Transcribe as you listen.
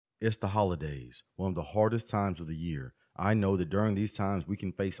It's the holidays, one of the hardest times of the year. I know that during these times we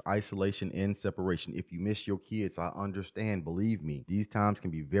can face isolation and separation. If you miss your kids, I understand. Believe me, these times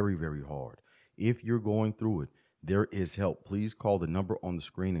can be very, very hard. If you're going through it, there is help. Please call the number on the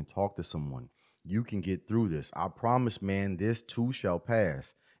screen and talk to someone. You can get through this. I promise, man, this too shall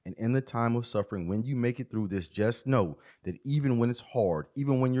pass. And in the time of suffering, when you make it through this, just know that even when it's hard,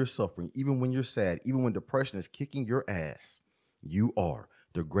 even when you're suffering, even when you're sad, even when depression is kicking your ass, you are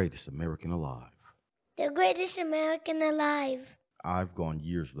the greatest American alive. The greatest American alive. I've gone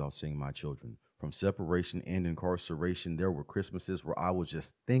years without seeing my children. From separation and incarceration, there were Christmases where I was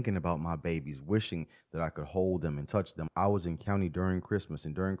just thinking about my babies, wishing that I could hold them and touch them. I was in county during Christmas,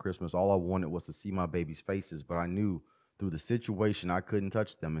 and during Christmas, all I wanted was to see my babies' faces, but I knew through the situation I couldn't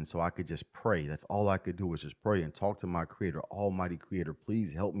touch them, and so I could just pray. That's all I could do was just pray and talk to my Creator, Almighty Creator.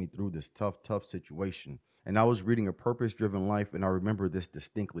 Please help me through this tough, tough situation. And I was reading A Purpose Driven Life, and I remember this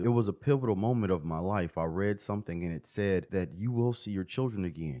distinctly. It was a pivotal moment of my life. I read something, and it said that you will see your children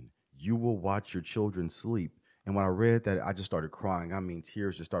again. You will watch your children sleep. And when I read that, I just started crying. I mean,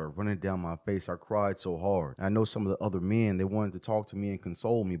 tears just started running down my face. I cried so hard. I know some of the other men, they wanted to talk to me and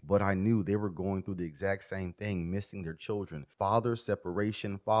console me, but I knew they were going through the exact same thing, missing their children. Father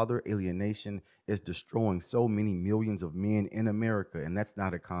separation, father alienation is destroying so many millions of men in America, and that's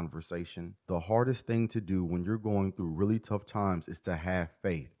not a conversation. The hardest thing to do when you're going through really tough times is to have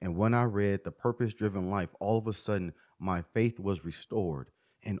faith. And when I read The Purpose Driven Life, all of a sudden, my faith was restored.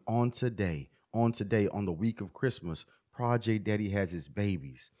 And on today, on the week of Christmas, Project Daddy has his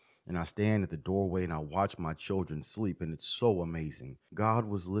babies. And I stand at the doorway and I watch my children sleep, and it's so amazing. God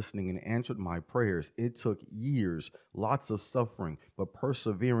was listening and answered my prayers. It took years, lots of suffering, but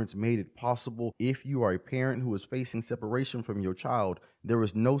perseverance made it possible. If you are a parent who is facing separation from your child, there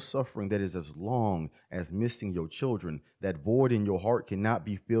is no suffering that is as long as missing your children. That void in your heart cannot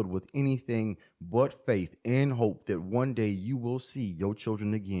be filled with anything but faith and hope that one day you will see your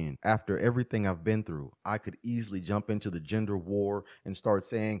children again. After everything I've been through, I could easily jump into the gender war and start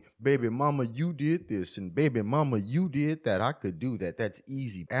saying, baby mama, you did this, and baby mama, you did that. I could do that. That's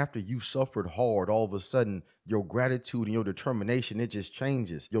easy. After you suffered hard, all of a sudden, your gratitude and your determination, it just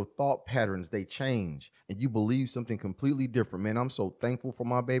changes. Your thought patterns, they change, and you believe something completely different. Man, I'm so thankful for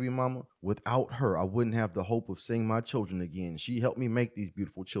my baby mama. Without her, I wouldn't have the hope of seeing my children again. She helped me make these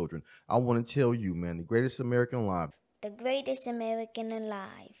beautiful children. I want to tell you, man, the greatest American alive. The greatest American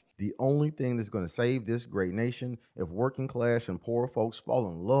alive. The only thing that's going to save this great nation, if working class and poor folks fall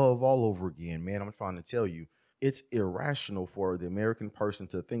in love all over again, man, I'm trying to tell you, it's irrational for the American person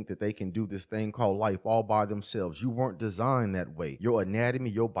to think that they can do this thing called life all by themselves. You weren't designed that way. Your anatomy,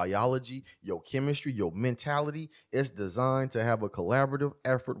 your biology, your chemistry, your mentality is designed to have a collaborative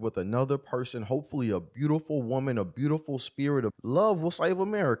effort with another person, hopefully a beautiful woman, a beautiful spirit. Of love will save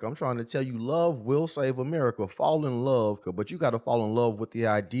America. I'm trying to tell you, love will save America. Fall in love, but you got to fall in love with the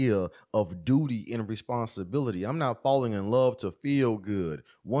idea of duty and responsibility. I'm not falling in love to feel good.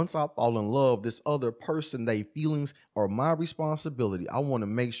 Once I fall in love, this other person, they feelings are my responsibility. I want to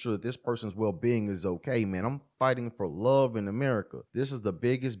make sure that this person's well-being is okay, man. I'm fighting for love in America. This is the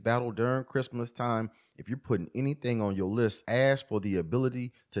biggest battle during Christmas time. If you're putting anything on your list, ask for the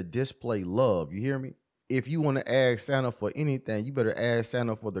ability to display love. You hear me? If you want to ask Santa for anything, you better ask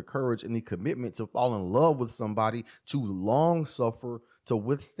Santa for the courage and the commitment to fall in love with somebody, to long suffer, to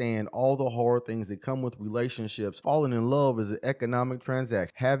withstand all the hard things that come with relationships. Falling in love is an economic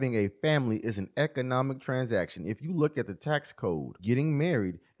transaction. Having a family is an economic transaction. If you look at the tax code, getting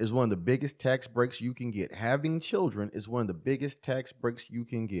married is one of the biggest tax breaks you can get. Having children is one of the biggest tax breaks you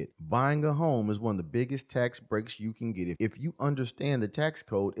can get. Buying a home is one of the biggest tax breaks you can get. If you understand the tax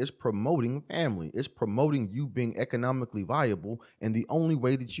code, it's promoting family. It's promoting you being economically viable. And the only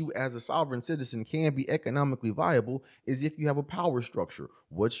way that you as a sovereign citizen can be economically viable is if you have a power structure.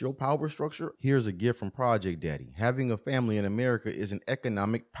 What's your power structure? Here's a gift from Project Daddy. Having a family in America is an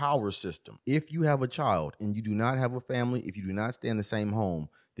economic power system. If you have a child and you do not have a family, if you do not stay in the same home,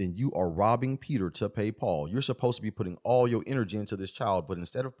 then you are robbing Peter to pay Paul. You're supposed to be putting all your energy into this child, but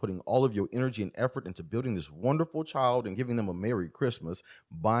instead of putting all of your energy and effort into building this wonderful child and giving them a Merry Christmas,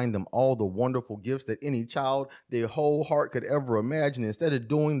 buying them all the wonderful gifts that any child, their whole heart could ever imagine, instead of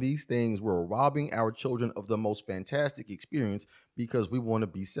doing these things, we're robbing our children of the most fantastic experience because we want to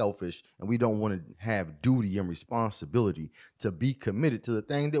be selfish and we don't want to have duty and responsibility to be committed to the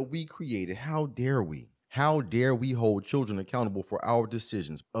thing that we created. How dare we? How dare we hold children accountable for our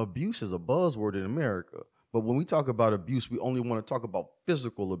decisions? Abuse is a buzzword in America, But when we talk about abuse, we only want to talk about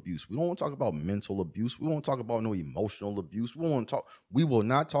physical abuse. We don't want to talk about mental abuse. We won't talk about no emotional abuse. We will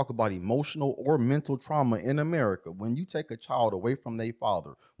not talk about emotional or mental trauma in America. When you take a child away from their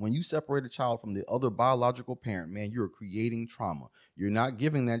father, when you separate a child from the other biological parent, man, you're creating trauma. You're not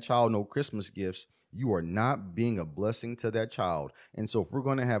giving that child no Christmas gifts. You are not being a blessing to that child. And so if we're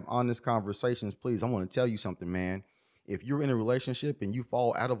going to have honest conversations, please, I want to tell you something, man. If you're in a relationship and you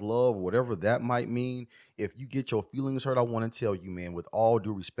fall out of love, whatever that might mean, if you get your feelings hurt, I want to tell you, man, with all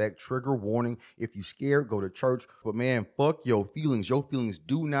due respect, trigger warning. If you scared, go to church. But man, fuck your feelings. Your feelings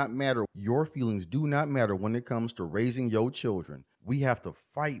do not matter. Your feelings do not matter when it comes to raising your children. We have to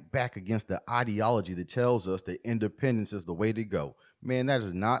fight back against the ideology that tells us that independence is the way to go. Man, that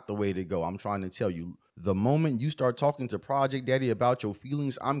is not the way to go. I'm trying to tell you. The moment you start talking to Project Daddy about your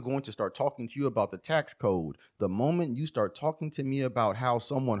feelings, I'm going to start talking to you about the tax code. The moment you start talking to me about how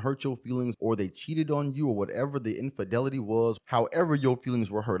someone hurt your feelings or they cheated on you or whatever the infidelity was, however your feelings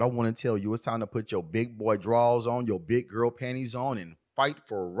were hurt, I want to tell you it's time to put your big boy drawers on, your big girl panties on, and fight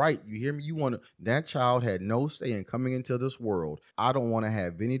for right. You hear me? That child had no say in coming into this world. I don't want to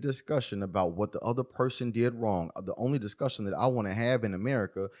have any discussion about what the other person did wrong. The only discussion that I want to have in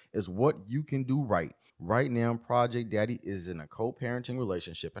America is what you can do right. Right now, Project Daddy is in a co-parenting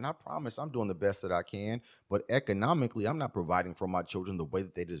relationship, and I promise I'm doing the best that I can, but economically, I'm not providing for my children the way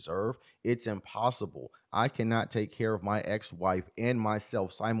that they deserve. It's impossible. I cannot take care of my ex-wife and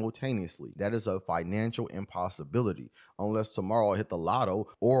myself simultaneously. That is a financial impossibility. Unless tomorrow I hit the lotto,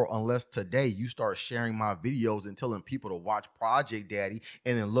 or unless today you start sharing my videos and telling people to watch Project Daddy,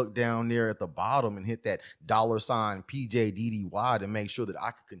 and then look down there at the bottom and hit that $ PJDDY to make sure that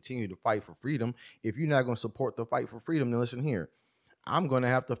I can continue to fight for freedom. If you're not going to support the fight for freedom, then listen here. I'm going to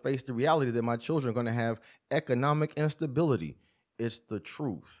have to face the reality that my children are going to have economic instability. It's the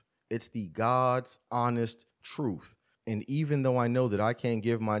truth. It's the God's honest truth. And even though I know that I can't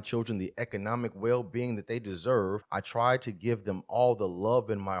give my children the economic well-being that they deserve, I try to give them all the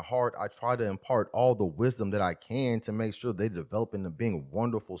love in my heart. I try to impart all the wisdom that I can to make sure they develop into being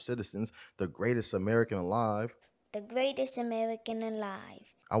wonderful citizens, the greatest American alive. The greatest American alive.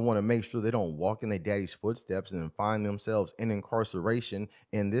 I want to make sure they don't walk in their daddy's footsteps and then find themselves in incarceration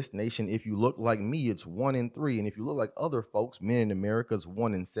in this nation. If you look like me, it's 1 in 3. And if you look like other folks, men in America, it's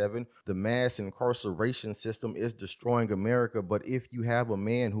 1 in 7. The mass incarceration system is destroying America. But if you have a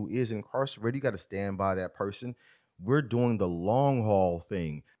man who is incarcerated, you got to stand by that person. We're doing the long haul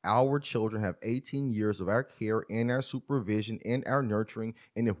thing. Our children have 18 years of our care and our supervision and our nurturing.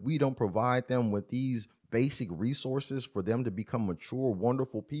 And if we don't provide them with these basic resources for them to become mature,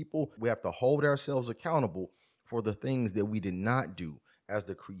 wonderful people, we have to hold ourselves accountable for the things that we did not do as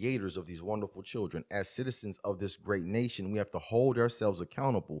the creators of these wonderful children. As citizens of this great nation, we have to hold ourselves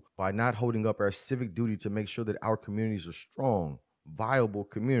accountable by not holding up our civic duty to make sure that our communities are strong, viable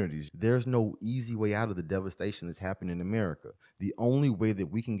communities. There's no easy way out of the devastation that's happening in America. The only way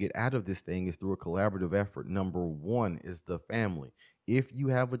that we can get out of this thing is through a collaborative effort. Number one is the family. If you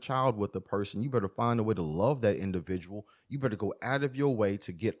have a child with a person, you better find a way to love that individual. You better go out of your way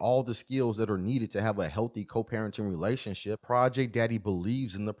to get all the skills that are needed to have a healthy co-parenting relationship. Project Daddy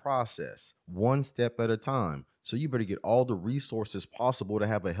believes in the process, one step at a time. So you better get all the resources possible to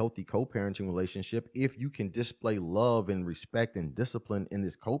have a healthy co-parenting relationship. If you can display love and respect and discipline in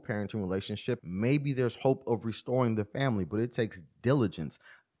this co-parenting relationship, maybe there's hope of restoring the family, but it takes diligence.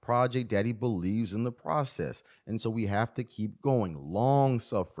 Project Daddy believes in the process. And so we have to keep going, long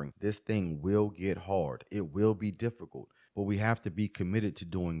suffering. This thing will get hard. It will be difficult, but we have to be committed to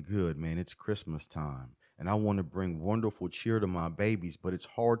doing good, man. It's Christmas time. And I want to bring wonderful cheer to my babies, but it's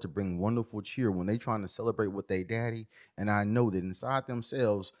hard to bring wonderful cheer when they're trying to celebrate with their daddy. And I know that inside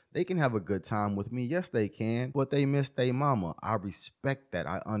themselves, they can have a good time with me. Yes, they can, but they miss their mama. I respect that.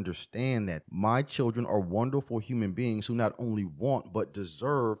 I understand that. My children are wonderful human beings who not only want, but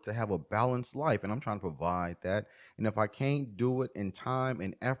deserve to have a balanced life. And I'm trying to provide that. And if I can't do it in time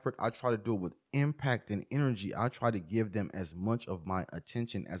and effort, I try to do it with impact and energy. I try to give them as much of my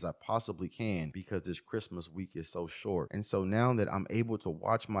attention as I possibly can because this Christmas week is so short. And so now that I'm able to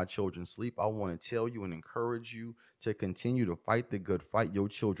watch my children sleep, I want to tell you and encourage you to continue to fight the good fight. Your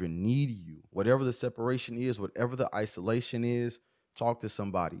children need you. Whatever the separation is, whatever the isolation is, talk to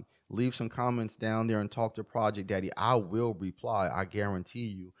somebody. Leave some comments down there and talk to Project Daddy. I will reply. I guarantee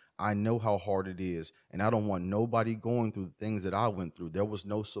you. I know how hard it is, and I don't want nobody going through the things that I went through. There was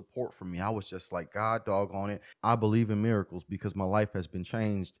no support for me. I was just like, God doggone it. I believe in miracles because my life has been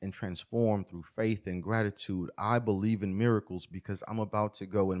changed and transformed through faith and gratitude. I believe in miracles because I'm about to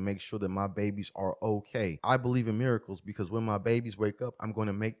go and make sure that my babies are okay. I believe in miracles because when my babies wake up, I'm going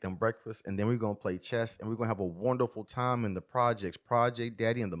to make them breakfast, and then we're going to play chess, and we're going to have a wonderful time in the projects. Project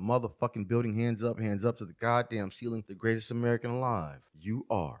Daddy and the motherfucking building. Hands up to the goddamn ceiling. The greatest American alive. You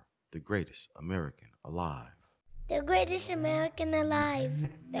are the greatest American alive. The greatest American alive.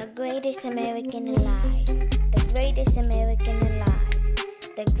 The greatest American alive. The greatest American alive.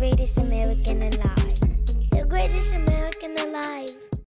 The greatest American alive.